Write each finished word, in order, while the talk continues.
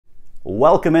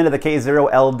Welcome into the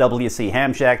K0LWC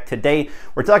Ham Shack. Today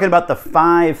we're talking about the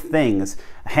 5 things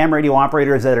ham radio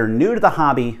operators that are new to the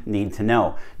hobby need to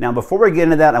know. Now before we get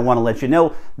into that, I want to let you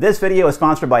know this video is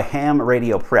sponsored by Ham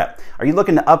Radio Prep. Are you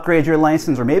looking to upgrade your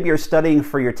license, or maybe you're studying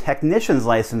for your technician's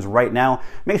license right now?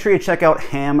 Make sure you check out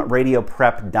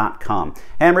hamradioprep.com.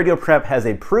 Ham Radio Prep has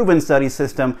a proven study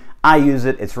system. I use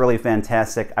it. It's really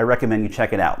fantastic. I recommend you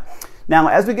check it out. Now,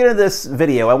 as we get into this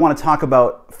video, I want to talk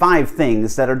about 5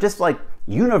 things that are just like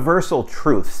universal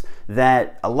truths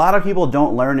that a lot of people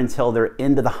don't learn until they're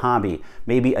into the hobby,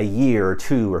 maybe a year or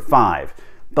 2 or 5.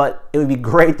 But it would be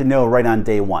great to know right on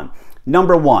day one.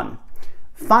 Number 1,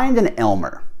 find an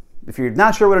Elmer. If you're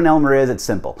not sure what an Elmer is, it's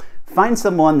simple. Find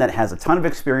someone that has a ton of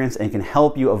experience and can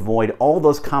help you avoid all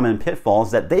those common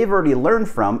pitfalls that they've already learned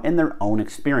from in their own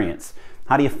experience.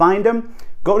 How do you find them?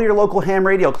 Go to your local ham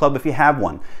radio club if you have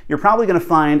one. You're probably going to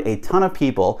find a ton of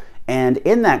people, and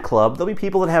in that club there'll be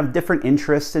people that have different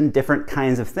interests and different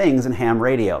kinds of things in ham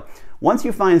radio. Once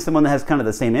you find someone that has kind of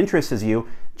the same interests as you,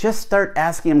 just start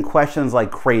asking them questions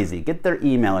like crazy. Get their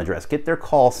email address, get their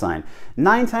call sign.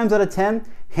 9 times out of 10,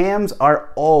 hams are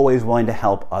always willing to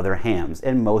help other hams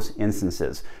in most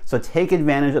instances. So take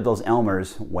advantage of those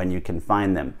Elmers when you can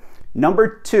find them. Number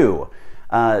 2,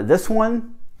 this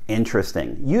one,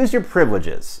 interesting. Use your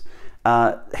privileges.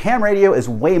 Ham radio is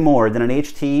way more than an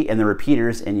HT and the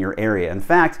repeaters in your area. In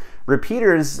fact,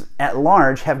 repeaters at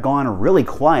large have gone really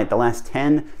quiet the last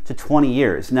 10 to 20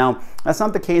 years. Now, that's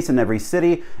not the case in every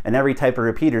city and every type of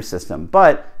repeater system,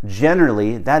 but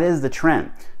generally that is the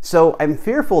trend. So I'm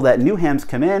fearful that new hams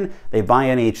come in, they buy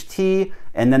an HT,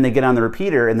 and then they get on the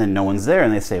repeater and then no one's there,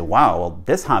 and they say, wow, well,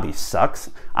 this hobby sucks.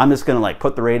 I'm just gonna like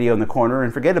put the radio in the corner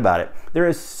and forget about it. There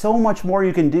is so much more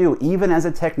you can do even as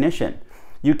a technician.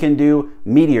 You can do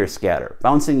meteor scatter,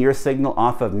 bouncing your signal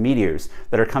off of meteors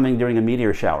that are coming during a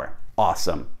meteor shower.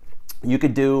 Awesome. You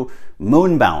could do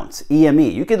moon bounce, EME.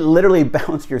 You could literally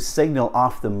bounce your signal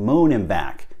off the moon and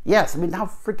back. Yes, I mean, how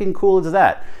freaking cool is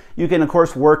that? You can, of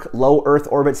course, work low Earth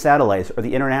orbit satellites or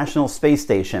the International Space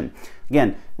Station.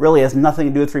 Again, really has nothing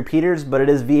to do with repeaters, but it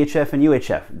is VHF and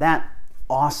UHF. That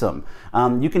awesome.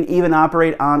 You can even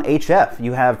operate on HF.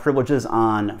 You have privileges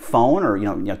on phone or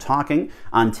talking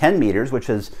on 10 meters, which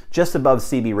is just above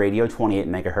CB radio, 28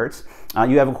 megahertz.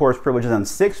 You have, of course, privileges on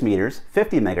 6 meters,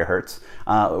 50 megahertz,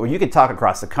 where you could talk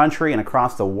across the country and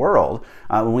across the world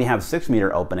when we have 6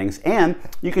 meter openings. And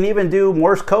you can even do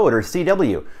Morse code or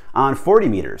CW on 40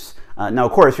 meters. Now,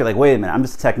 of course, you're like, wait a minute, I'm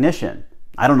just a technician.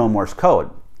 I don't know Morse code.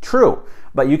 True.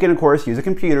 But you can, of course, use a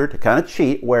computer to kind of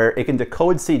cheat where it can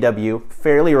decode CW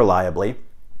fairly reliably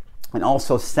and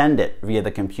also send it via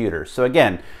the computer. So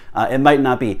again, it might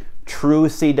not be true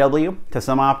CW to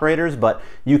some operators, but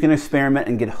you can experiment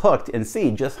and get hooked and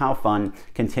see just how fun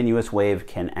continuous wave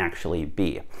can actually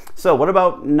be. So what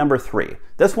about number 3?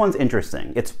 This one's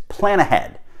interesting. It's plan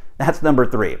ahead. That's number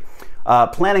 3.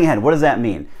 Planning ahead, what does that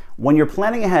mean? When you're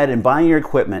planning ahead and buying your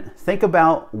equipment, think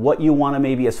about what you want to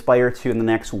maybe aspire to in the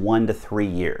next 1 to 3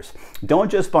 years. Don't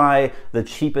just buy the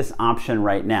cheapest option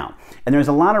right now. And there's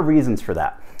a lot of reasons for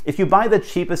that. If you buy the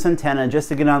cheapest antenna just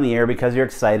to get on the air because you're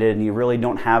excited and you really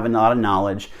don't have a lot of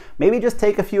knowledge, maybe just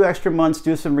take a few extra months,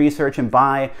 do some research, and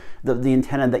buy the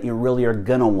antenna that you really are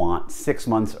gonna want 6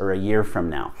 months or a year from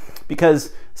now.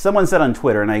 Because someone said on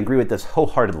Twitter, and I agree with this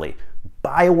wholeheartedly,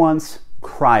 buy once,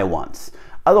 cry once.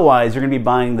 Otherwise, you're going to be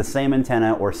buying the same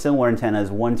antenna or similar antennas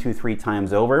 1, 2, 3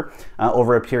 times over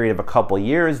a period of a couple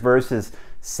years versus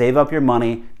save up your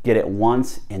money, get it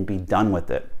once, and be done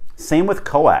with it. Same with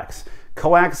Coax.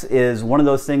 Coax is one of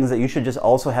those things that you should just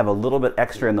also have a little bit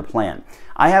extra in the plan.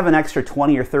 I have an extra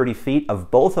 20 or 30 feet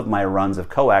of both of my runs of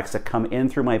Coax that come in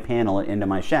through my panel and into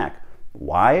my shack.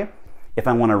 Why? If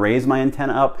I want to raise my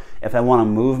antenna up, if I want to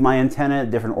move my antenna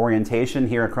at different orientation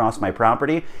here across my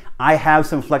property, I have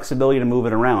some flexibility to move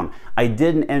it around. I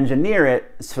didn't engineer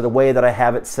it for the way that I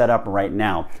have it set up right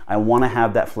now. I want to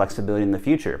have that flexibility in the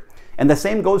future. And the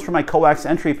same goes for my Coax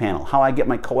entry panel, how I get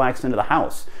my Coax into the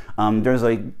house. There's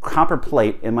a copper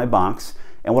plate in my box,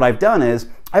 and what I've done is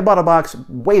I bought a box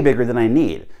way bigger than I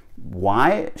need.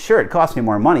 Why? Sure, it cost me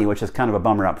more money, which is kind of a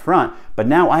bummer up front, but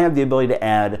now I have the ability to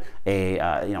add a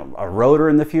rotor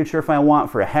in the future if I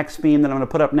want for a hex beam that I'm going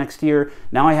to put up next year.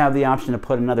 Now I have the option to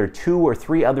put another 2 or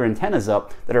 3 other antennas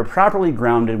up that are properly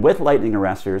grounded with lightning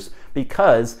arresters,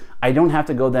 because I don't have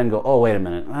to go then go, oh, wait a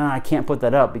minute, I can't put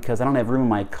that up because I don't have room in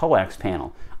my Coax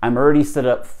panel. I'm already set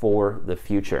up for the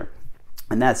future,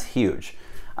 and that's huge.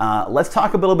 Let's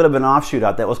talk a little bit of an offshoot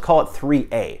out that. Let's call it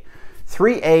 3A.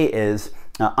 3A is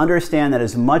understand that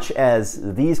as much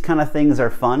as these kind of things are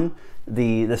fun,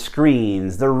 the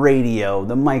screens, the radio,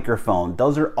 the microphone.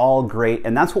 Those are all great,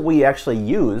 and that's what we actually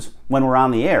use when we're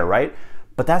on the air, right?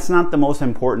 But that's not the most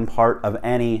important part of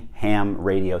any ham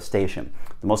radio station.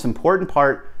 The most important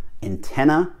part,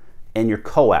 antenna and your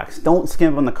coax. Don't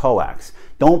skimp on the coax.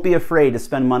 Don't be afraid to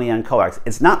spend money on coax.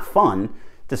 It's not fun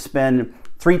to spend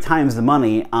 3 times the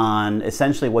money on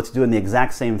essentially what's doing the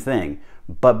exact same thing.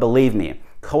 But believe me,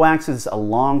 coax is a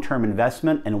long-term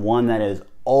investment and one that is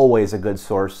always a good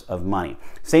source of money.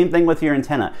 Same thing with your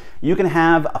antenna. You can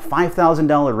have a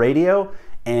 $5,000 radio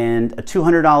and a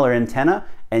 $200 antenna,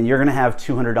 and you're going to have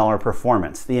 $200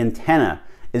 performance. The antenna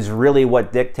is really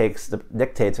what dictates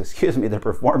the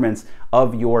performance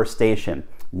of your station,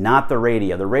 not the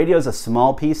radio. The radio is a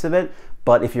small piece of it,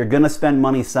 but if you're going to spend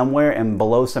money somewhere and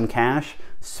below some cash,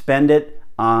 spend it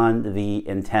on the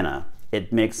antenna.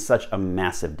 It makes such a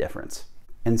massive difference.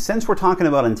 And since we're talking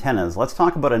about antennas, let's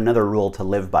talk about another rule to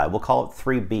live by. We'll call it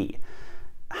 3B.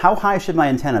 How high should my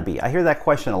antenna be? I hear that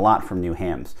question a lot from new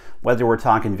hams. Whether we're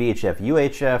talking VHF,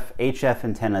 UHF, HF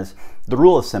antennas, the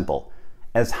rule is simple: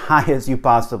 as high as you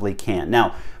possibly can.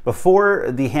 Now,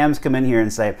 before the hams come in here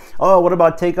and say, oh, what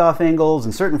about takeoff angles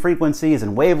and certain frequencies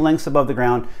and wavelengths above the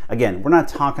ground? Again, we're not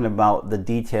talking about the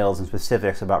details and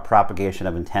specifics about propagation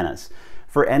of antennas.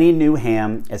 For any new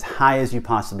ham, as high as you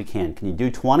possibly can. Can you do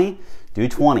 20? Do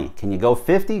 20. Can you go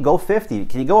 50? Go 50.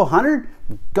 Can you go 100?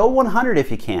 Go 100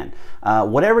 if you can.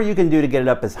 Whatever you can do to get it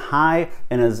up as high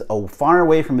and as far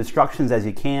away from obstructions as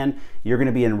you can, you're going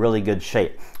to be in really good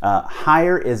shape.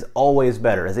 Higher is always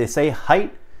better. As they say,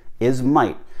 height is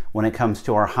might when it comes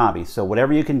to our hobby. So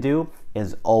whatever you can do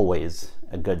is always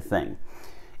a good thing.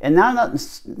 And now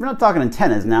we're not talking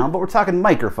antennas now, but we're talking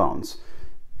microphones.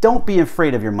 Don't be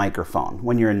afraid of your microphone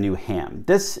when you're a new ham.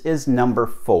 This is number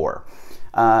 4.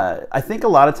 I think a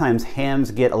lot of times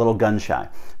hams get a little gun shy.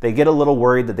 They get a little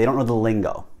worried that they don't know the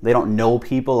lingo. They don't know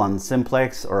people on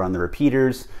simplex or on the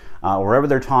repeaters, wherever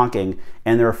they're talking,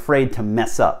 and they're afraid to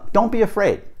mess up. Don't be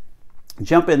afraid.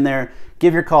 Jump in there,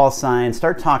 give your call sign,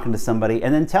 start talking to somebody,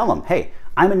 and then tell them, hey,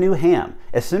 I'm a new ham.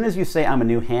 As soon as you say I'm a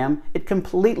new ham, it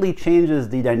completely changes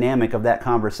the dynamic of that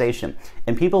conversation.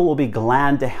 And people will be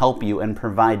glad to help you and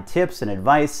provide tips and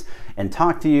advice and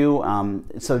talk to you.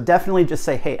 So definitely just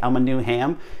say, hey, I'm a new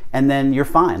ham, and then you're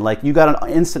fine. Like, you got an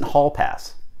instant hall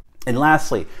pass. And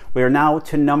lastly, we are now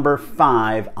to number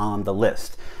 5 on the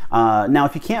list. Now,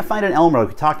 if you can't find an Elmer, like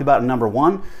we talked about in number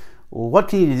 1, what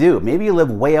can you do? Maybe you live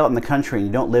way out in the country and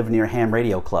you don't live near a ham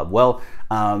radio club. Well,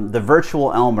 the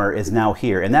virtual Elmer is now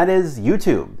here, and that is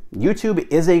YouTube. YouTube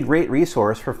is a great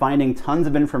resource for finding tons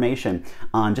of information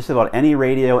on just about any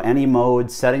radio, any mode,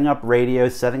 setting up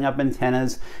radios, setting up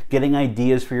antennas, getting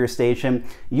ideas for your station.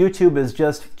 YouTube is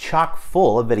just chock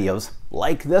full of videos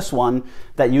like this one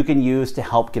that you can use to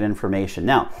help get information.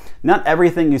 Now, not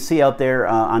everything you see out there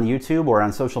on YouTube or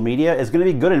on social media is going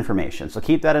to be good information, so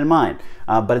keep that in mind.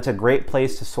 But it's a great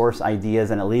place to source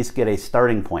ideas and at least get a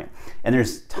starting point. And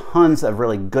there's tons of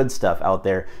really good stuff out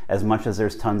there, as much as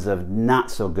there's tons of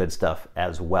not so good stuff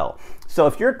as well. So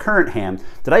if you're a current ham,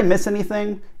 did I miss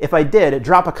anything? If I did,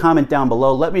 drop a comment down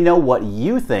below. Let me know what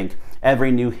you think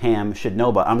every new ham should know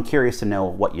about. I'm curious to know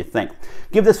what you think.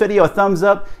 Give this video a thumbs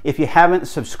up. If you haven't,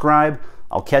 subscribe.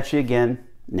 I'll catch you again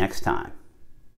next time.